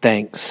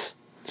thanks.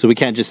 So we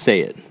can't just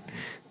say it.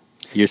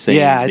 You're saying,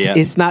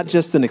 it's not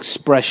just an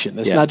expression.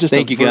 It's not just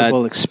Thank a you,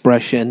 verbal God.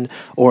 expression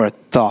or a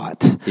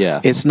thought. Yeah.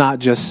 It's not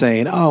just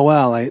saying, oh,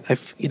 well,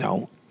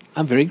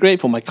 I'm very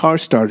grateful my car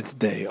started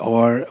today,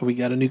 or we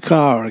got a new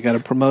car, or I got a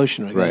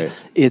promotion. Right.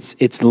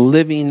 It's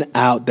living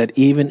out that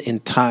even in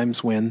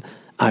times when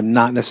I'm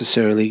not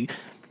necessarily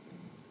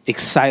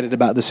excited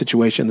about the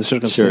situation, the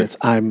circumstance,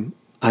 Sure.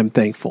 I'm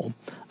thankful.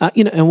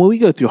 And when we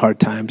go through hard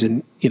times,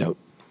 and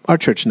our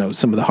church knows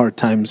some of the hard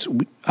times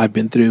I've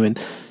been through, and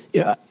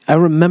I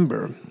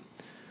remember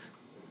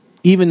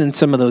even in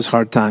some of those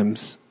hard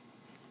times,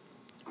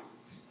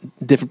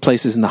 different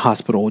places in the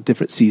hospital,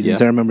 different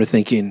seasons. I remember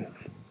thinking,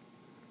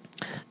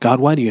 God,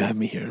 why do you have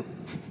me here?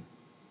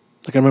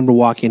 Like, I remember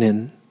walking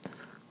in,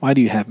 why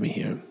do you have me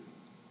here?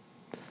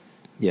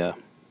 Yeah.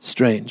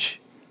 Strange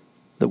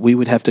that we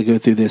would have to go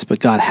through this, but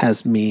God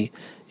has me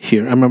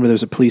here. I remember there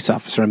was a police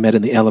officer I met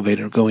in the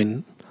elevator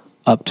going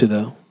up to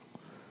the,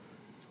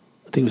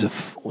 I think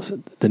was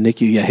it the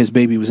NICU? Yeah, his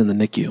baby was in the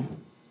NICU.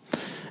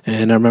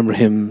 And I remember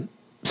him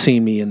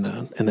seeing me in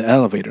the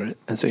elevator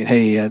and saying,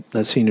 hey,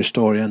 I've seen your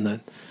story on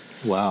the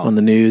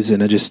news,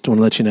 and I just want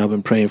to let you know I've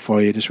been praying for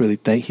you. Just really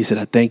he said,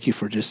 I thank you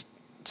for just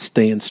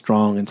staying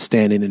strong and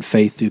standing in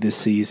faith through this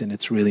season.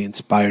 It's really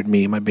inspired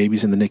me. My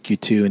baby's in the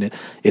NICU too, and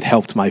it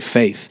helped my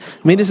faith.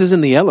 I mean, this is in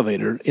the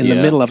elevator in the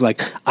middle of,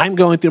 like, I'm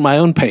going through my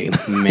own pain,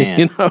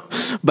 man.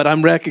 But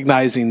I'm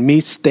recognizing me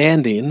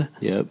standing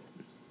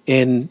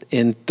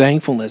in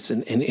thankfulness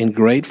and in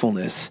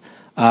gratefulness.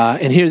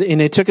 And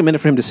it took a minute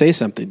for him to say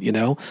something,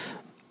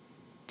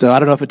 So I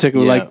don't know if it took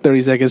him like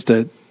 30 seconds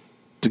to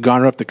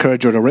garner up the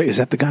courage, or is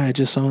that the guy I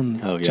just saw on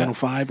Channel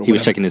 5? He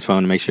was checking his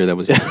phone to make sure that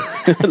was him.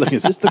 Look,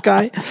 is this the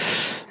guy?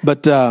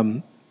 But,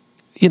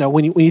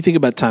 when you think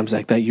about times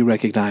like that, you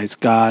recognize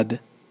God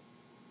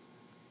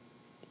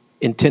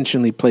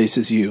intentionally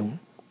places you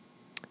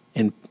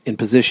in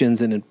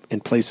positions and in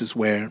places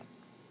where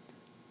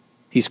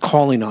He's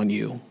calling on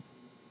you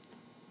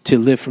to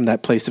live from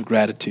that place of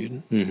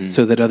gratitude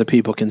so that other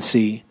people can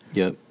see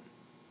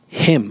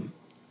him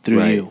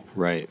through you.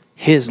 Right.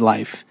 His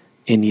life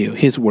in you,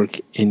 his work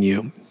in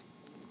you.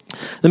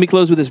 Let me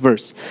close with this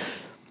verse.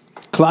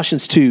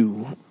 Colossians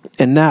 2,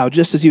 and now,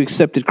 just as you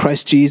accepted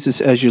Christ Jesus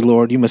as your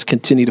Lord, you must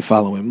continue to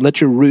follow him.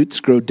 Let your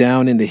roots grow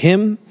down into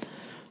him,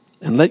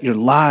 and let your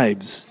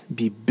lives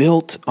be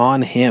built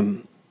on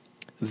him.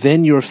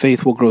 Then your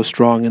faith will grow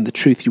strong in the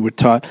truth you were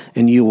taught,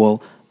 and you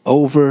will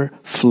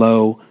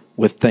overflow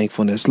with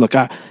thankfulness. Look,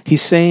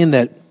 he's saying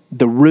that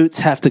the roots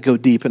have to go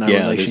deep in our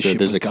relationship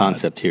there's with a God.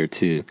 Concept here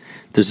too.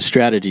 There's a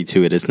strategy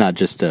to it. It's not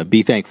just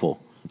be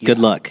thankful. Good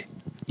luck.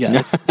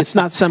 Yeah, it's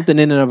not something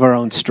in and of our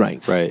own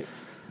strength. Right.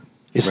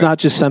 It's not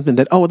just something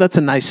that, that's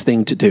a nice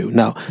thing to do.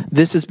 No,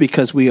 this is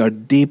because we are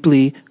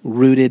deeply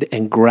rooted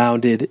and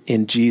grounded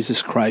in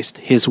Jesus Christ,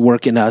 his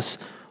work in us,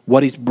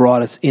 what he's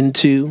brought us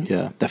into,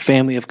 the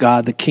family of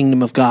God, the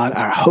kingdom of God,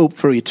 our hope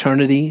for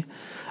eternity,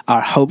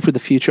 our hope for the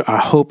future, our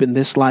hope in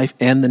this life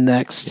and the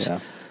next,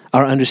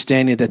 our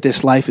understanding that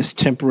this life is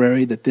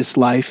temporary, that this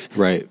life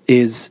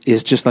is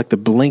just like the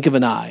blink of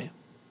an eye.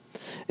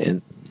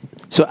 And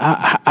so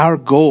our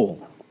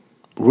goal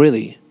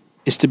really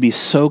is to be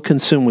so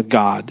consumed with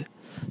God,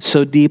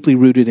 so deeply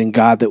rooted in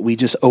God that we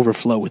just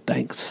overflow with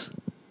thanks.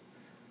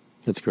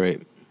 That's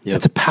great.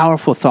 That's a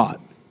powerful thought,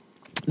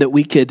 that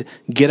we could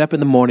get up in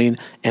the morning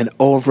and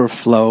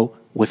overflow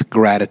with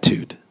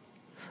gratitude.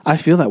 I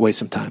feel that way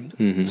sometimes.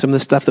 Some of the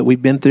stuff that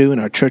we've been through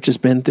and our church has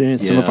been through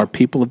and some of our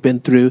people have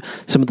been through,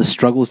 some of the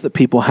struggles that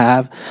people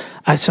have,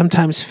 I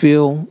sometimes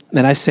feel,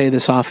 and I say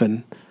this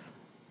often,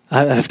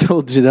 I've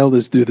told Janelle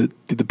this through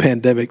the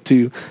pandemic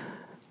too,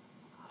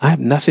 I have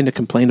nothing to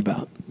complain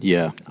about.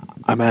 Yeah.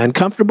 Am I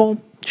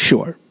uncomfortable?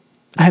 Sure.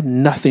 I have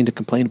nothing to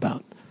complain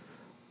about.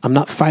 I'm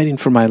not fighting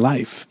for my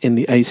life in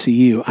the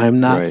ICU. I'm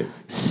not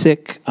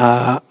sick.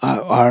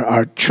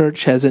 Our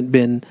church hasn't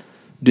been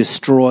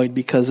destroyed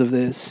because of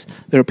this.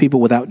 There are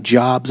people without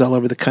jobs all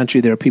over the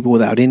country. There are people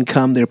without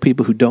income. There are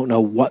people who don't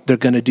know what they're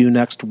going to do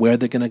next, where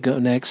they're going to go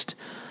next.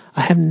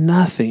 I have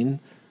nothing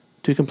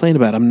to complain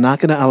about. I'm not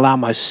going to allow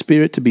my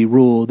spirit to be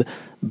ruled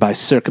by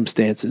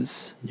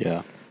circumstances.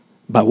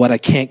 By what I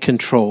can't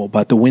control,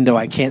 by the window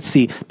I can't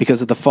see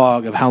because of the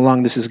fog of how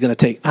long this is going to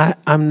take.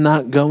 I'm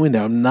not going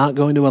there. I'm not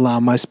going to allow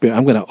my spirit.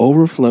 I'm going to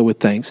overflow with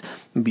thanks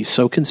and be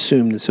so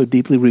consumed and so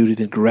deeply rooted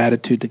in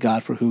gratitude to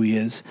God for who he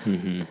is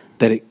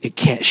that it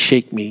can't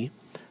shake me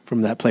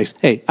from that place.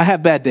 Hey, I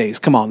have bad days.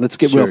 Come on, let's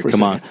get real for a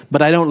second.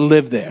 But I don't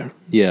live there.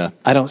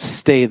 I don't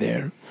stay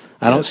there.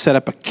 I don't set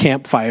up a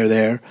campfire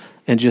there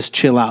and just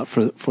chill out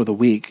for the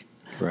week.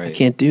 I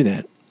can't do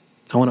that.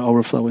 I want to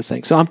overflow with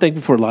thanks. So I'm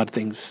thankful for a lot of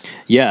things.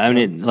 Yeah, I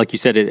mean, like you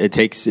said, it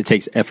takes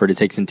effort, it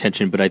takes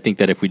intention. But I think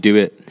that if we do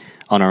it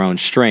on our own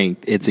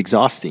strength, it's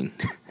exhausting.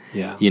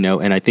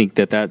 And I think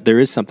that there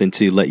is something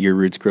to let your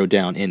roots grow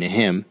down into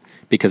him,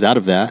 because out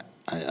of that,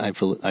 I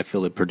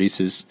feel it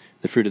produces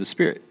the fruit of the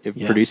Spirit. It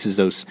produces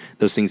those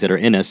things that are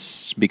in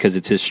us because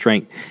it's his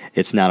strength.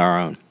 It's not our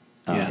own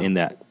in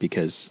that,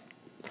 because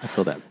I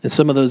feel that. And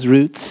some of those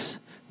roots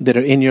that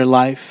are in your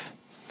life,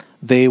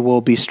 they will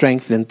be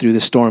strengthened through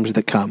the storms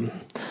that come.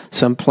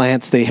 Some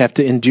plants, they have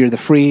to endure the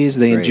freeze,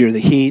 they endure the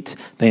heat,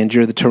 they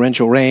endure the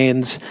torrential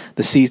rains.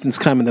 The seasons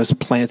come and those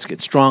plants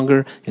get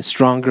stronger and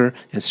stronger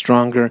and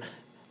stronger.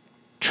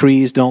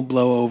 Trees don't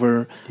blow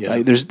over.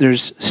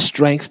 There's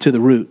strength to the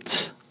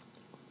roots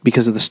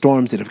because of the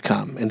storms that have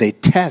come. And they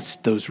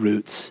test those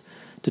roots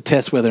to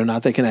test whether or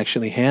not they can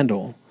actually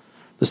handle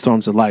the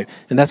storms of life.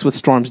 And that's what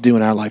storms do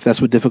in our life.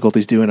 That's what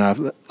difficulties do in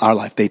our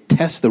life. They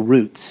test the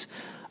roots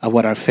of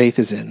what our faith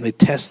is in. They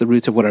test the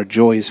roots of what our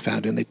joy is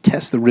found in. They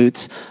test the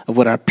roots of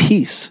what our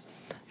peace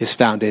is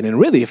found in. And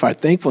really, if our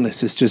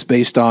thankfulness is just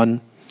based on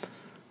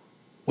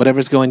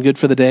whatever's going good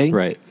for the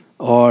day,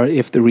 or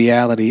if the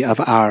reality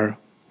of our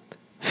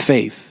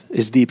faith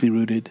is deeply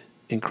rooted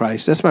in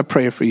Christ. That's my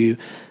prayer for you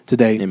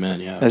today.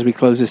 Amen. As we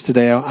close this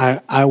today,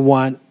 I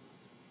want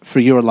for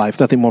your life,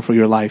 nothing more for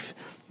your life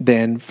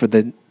than for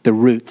the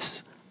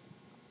roots,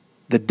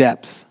 the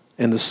depth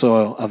and the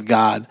soil of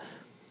God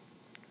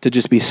to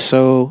just be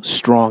so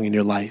strong in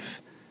your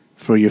life,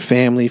 for your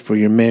family, for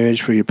your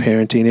marriage, for your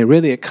parenting.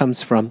 It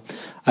comes from,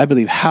 I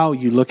believe, how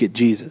you look at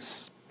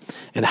Jesus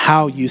and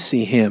how you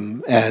see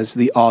him as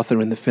the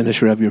author and the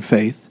finisher of your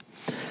faith.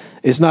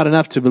 It's not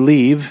enough to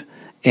believe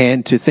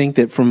and to think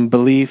that from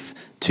belief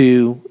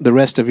to the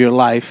rest of your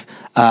life,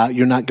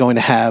 you're not going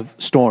to have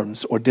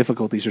storms or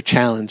difficulties or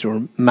challenge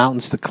or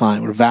mountains to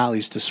climb or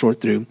valleys to sort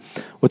through.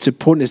 What's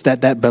important is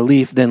that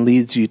belief then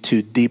leads you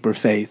to deeper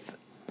faith.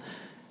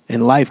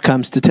 And life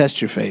comes to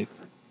test your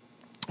faith.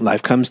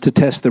 Life comes to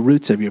test the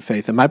roots of your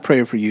faith. And my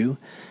prayer for you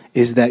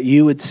is that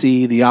you would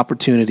see the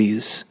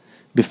opportunities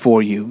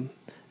before you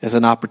as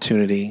an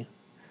opportunity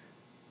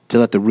to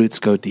let the roots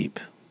go deep,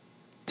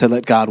 to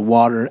let God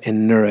water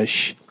and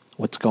nourish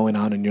what's going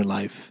on in your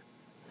life.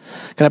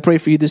 Can I pray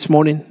for you this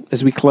morning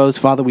as we close?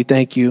 Father, we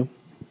thank you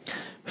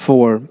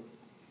for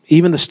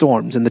even the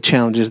storms and the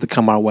challenges that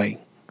come our way.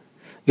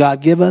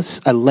 God, give us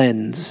a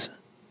lens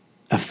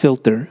a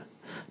filter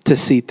to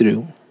see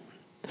through,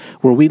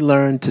 where we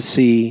learn to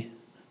see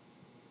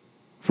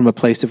from a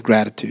place of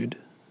gratitude,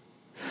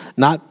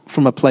 not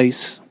from a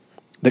place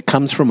that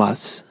comes from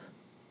us,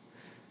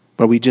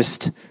 but we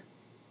just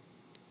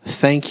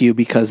thank you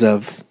because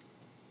of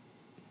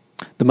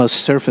the most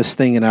surface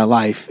thing in our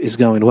life is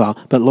going well.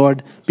 But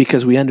Lord,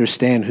 because we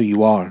understand who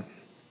you are,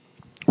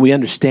 we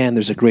understand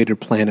there's a greater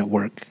plan at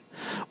work.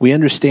 We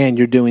understand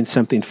you're doing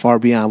something far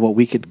beyond what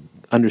we could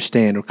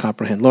understand or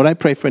comprehend. Lord, I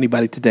pray for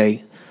anybody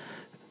today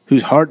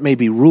whose heart may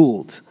be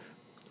ruled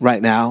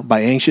right now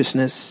by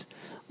anxiousness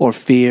or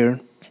fear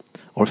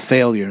or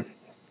failure.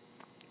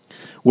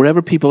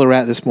 Wherever people are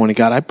at this morning,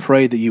 God, I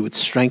pray that you would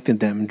strengthen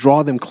them,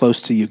 draw them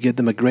close to you, give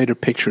them a greater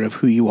picture of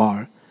who you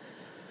are.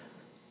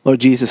 Lord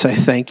Jesus, I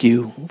thank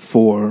you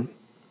for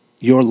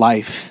your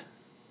life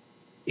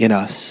in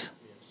us.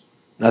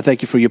 I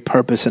thank you for your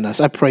purpose in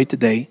us. I pray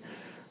today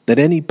that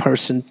any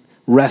person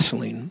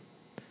wrestling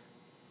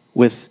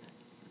with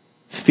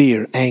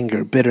fear,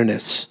 anger,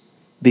 bitterness,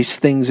 these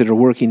things that are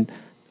working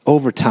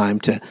overtime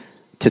to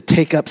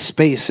take up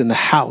space in the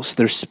house,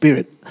 their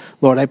spirit,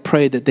 Lord, I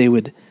pray that they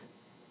would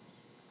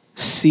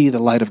see the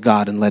light of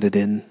God and let it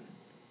in.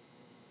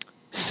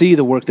 See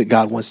the work that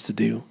God wants to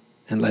do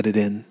and let it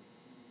in.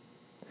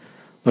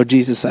 Lord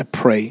Jesus, I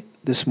pray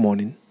this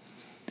morning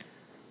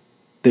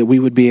that we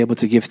would be able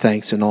to give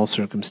thanks in all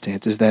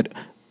circumstances, that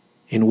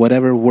in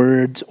whatever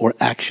words or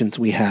actions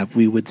we have,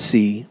 we would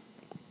see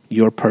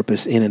your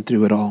purpose in and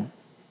through it all.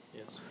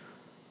 Yes.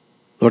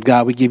 Lord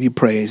God, we give you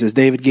praise, as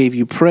David gave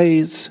you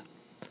praise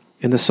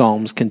in the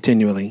Psalms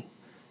continually,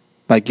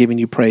 by giving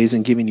you praise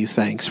and giving you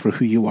thanks for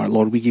who you are.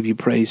 Lord, we give you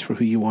praise for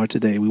who you are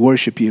today. We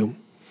worship you.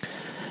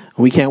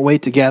 And we can't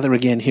wait to gather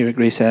again here at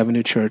Grace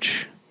Avenue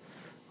Church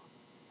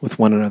with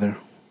one another.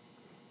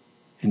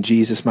 In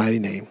Jesus' mighty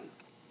name.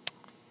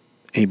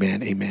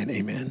 Amen, amen,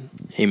 amen.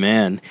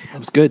 Amen. That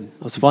was good.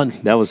 That was fun.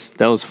 That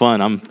was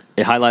fun.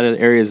 It highlighted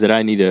areas that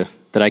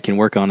I can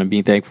work on and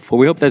be thankful for.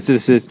 We hope that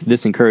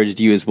this encouraged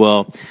you as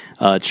well,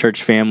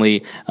 church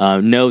family.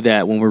 Know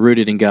that when we're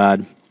rooted in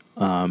God,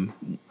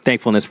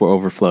 thankfulness will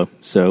overflow.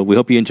 So we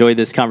hope you enjoyed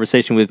this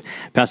conversation with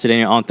Pastor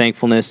Daniel on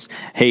thankfulness.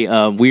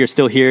 Hey, we are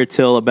still here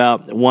till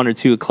about 1 or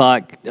 2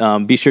 o'clock.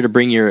 Be sure to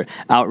bring your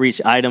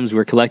outreach items.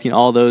 We're collecting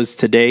all those.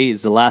 Today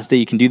is the last day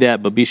you can do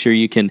that, but be sure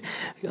you can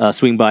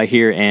swing by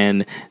here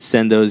and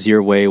send those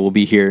your way. We'll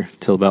be here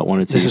till about 1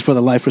 or 2. This is for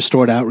the Life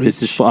Restored Outreach?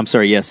 This is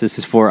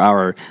for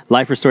our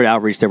Life Restored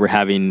Outreach that we're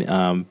having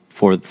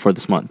for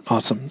this month.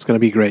 Awesome. It's going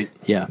to be great.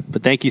 Yeah.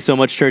 But thank you so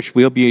much, church.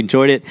 We hope you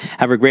enjoyed it.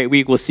 Have a great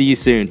week. We'll see you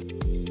soon.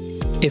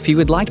 If you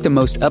would like the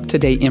most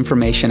up-to-date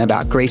information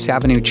about Grace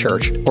Avenue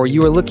Church, or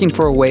you are looking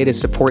for a way to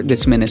support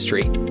this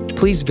ministry,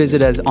 please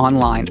visit us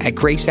online at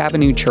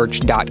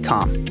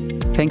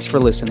graceavenuechurch.com. Thanks for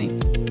listening.